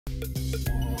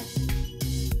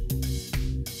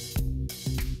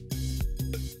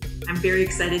I'm very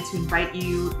excited to invite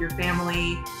you, your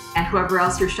family, and whoever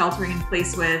else you're sheltering in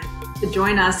place with to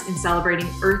join us in celebrating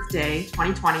Earth Day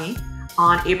 2020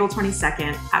 on April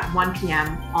 22nd at 1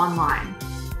 p.m. online.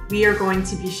 We are going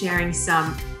to be sharing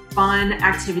some fun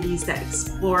activities that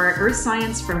explore earth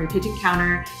science from your pigeon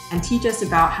counter and teach us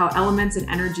about how elements and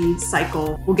energy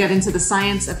cycle. We'll get into the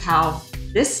science of how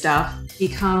this stuff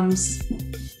becomes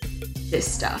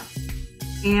this stuff.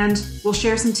 And we'll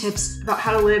share some tips about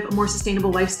how to live a more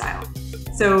sustainable lifestyle.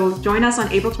 So join us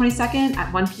on April 22nd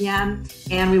at 1 p.m.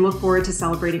 and we look forward to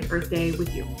celebrating Earth Day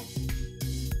with you.